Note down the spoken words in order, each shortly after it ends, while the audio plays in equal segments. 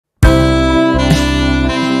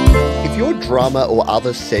drummer or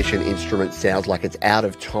other session instrument sounds like it's out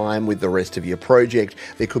of time with the rest of your project,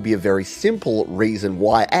 there could be a very simple reason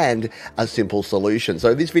why and a simple solution.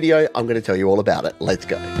 So in this video, I'm going to tell you all about it. Let's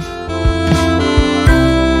go.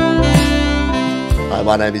 Hi,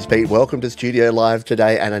 my name is Pete. Welcome to Studio Live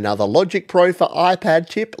today and another Logic Pro for iPad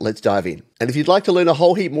tip. Let's dive in. And if you'd like to learn a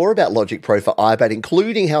whole heap more about Logic Pro for iPad,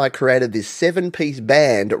 including how I created this 7-piece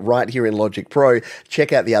band right here in Logic Pro,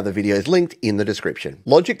 check out the other videos linked in the description.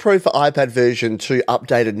 Logic Pro for iPad version 2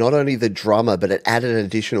 updated not only the drummer, but it added an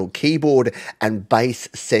additional keyboard and bass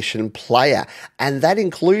session player. And that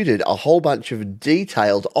included a whole bunch of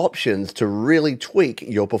detailed options to really tweak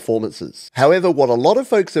your performances. However, what a lot of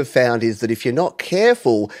folks have found is that if you're not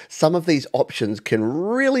careful, some of these options can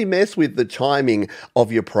really mess with the timing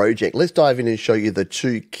of your project. Let's dive in and show you the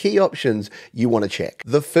 2 key options you want to check.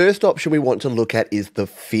 The first option we want to look at is the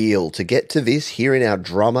feel. To get to this here in our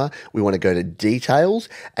drummer, we want to go to details,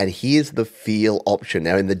 and here's the feel option.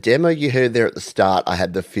 Now in the demo you heard there at the start, I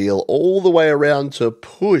had the feel all the way around to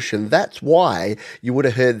push, and that's why you would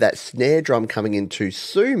have heard that snare drum coming in too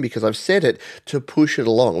soon, because I've set it to push it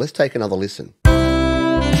along. Let's take another listen.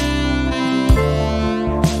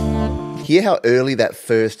 Hear how early that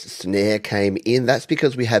first snare came in? That's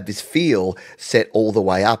because we had this feel set all the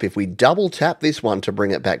way up. If we double tap this one to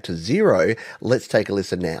bring it back to 0, let's take a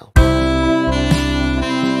listen now.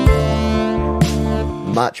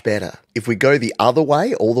 Much better. If we go the other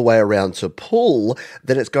way, all the way around to pull,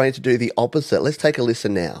 then it's going to do the opposite. Let's take a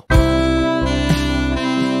listen now.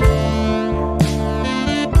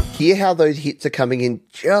 Hear how those hits are coming in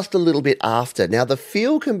just a little bit after. Now, the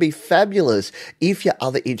feel can be fabulous if your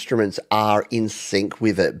other instruments are in sync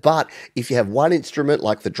with it. But if you have one instrument,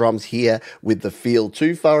 like the drums here, with the feel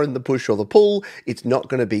too far in the push or the pull, it's not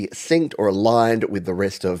going to be synced or aligned with the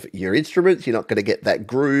rest of your instruments. You're not going to get that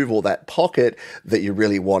groove or that pocket that you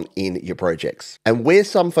really want in your projects. And where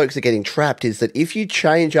some folks are getting trapped is that if you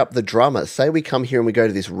change up the drummer, say we come here and we go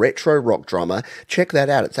to this retro rock drummer, check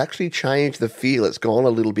that out. It's actually changed the feel. It's gone a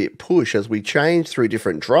little bit push. As we change through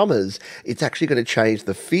different drummers, it's actually going to change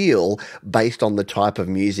the feel based on the type of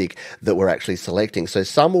music that we're actually selecting. So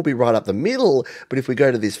some will be right up the middle, but if we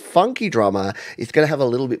go to this funky drummer, it's going to have a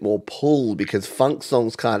little bit more pull, because funk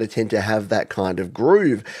songs kind of tend to have that kind of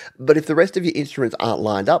groove. But if the rest of your instruments aren't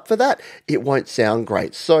lined up for that, it won't sound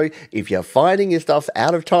great. So if you're finding your stuff's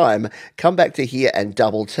out of time, come back to here and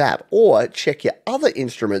double tap, or check your other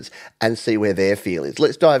instruments and see where their feel is.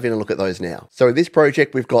 Let's dive in and look at those now. So in this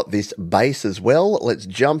project, we've got this bass as well. Let's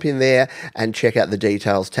jump in there and check out the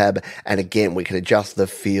details tab. And again, we can adjust the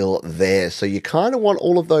feel there. So you kind of want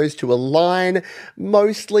all of those to align.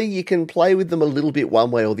 Mostly you can play with them a little bit one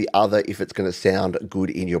way or the other if it's going to sound good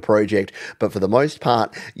in your project. But for the most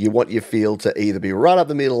part, you want your feel to either be right up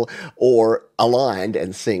the middle or aligned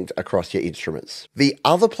and synced across your instruments. The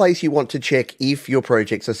other place you want to check if your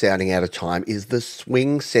projects are sounding out of time is the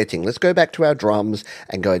swing setting. Let's go back to our drums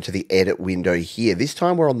and go into the edit window here. This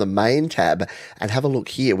time we're on the main tab, and have a look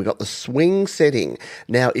here. We've got the swing setting.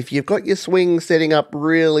 Now, if you've got your swing setting up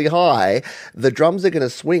really high, the drums are going to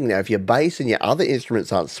swing. Now, if your bass and your other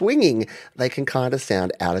instruments aren't swinging, they can kind of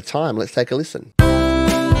sound out of time. Let's take a listen.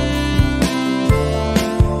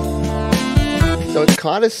 So it's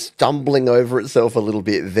kind of stumbling over itself a little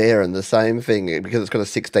bit there, and the same thing because it's got a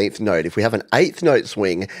 16th note. If we have an 8th note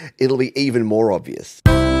swing, it'll be even more obvious.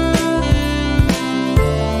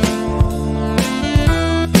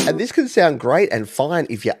 And this can sound great and fine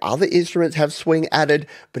if your other instruments have swing added,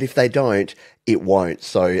 but if they don't, it won't.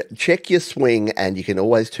 So check your swing, and you can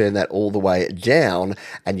always turn that all the way down,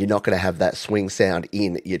 and you're not going to have that swing sound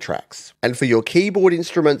in your tracks. And for your keyboard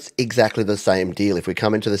instruments, exactly the same deal. If we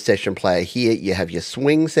come into the session player here, you have your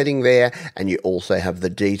swing setting there, and you also have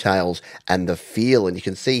the details and the feel. And you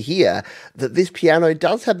can see here that this piano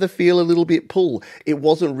does have the feel a little bit pull. It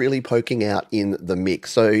wasn't really poking out in the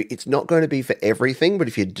mix. So it's not going to be for everything, but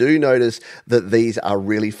if you do notice that these are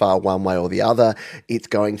really far one way or the other, it's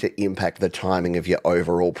going to impact the timing of your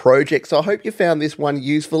overall project. So I hope you found this one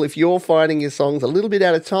useful. If you're finding your songs a little bit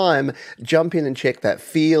out of time, jump in and check that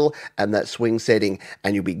feel and that swing setting,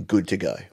 and you'll be good to go.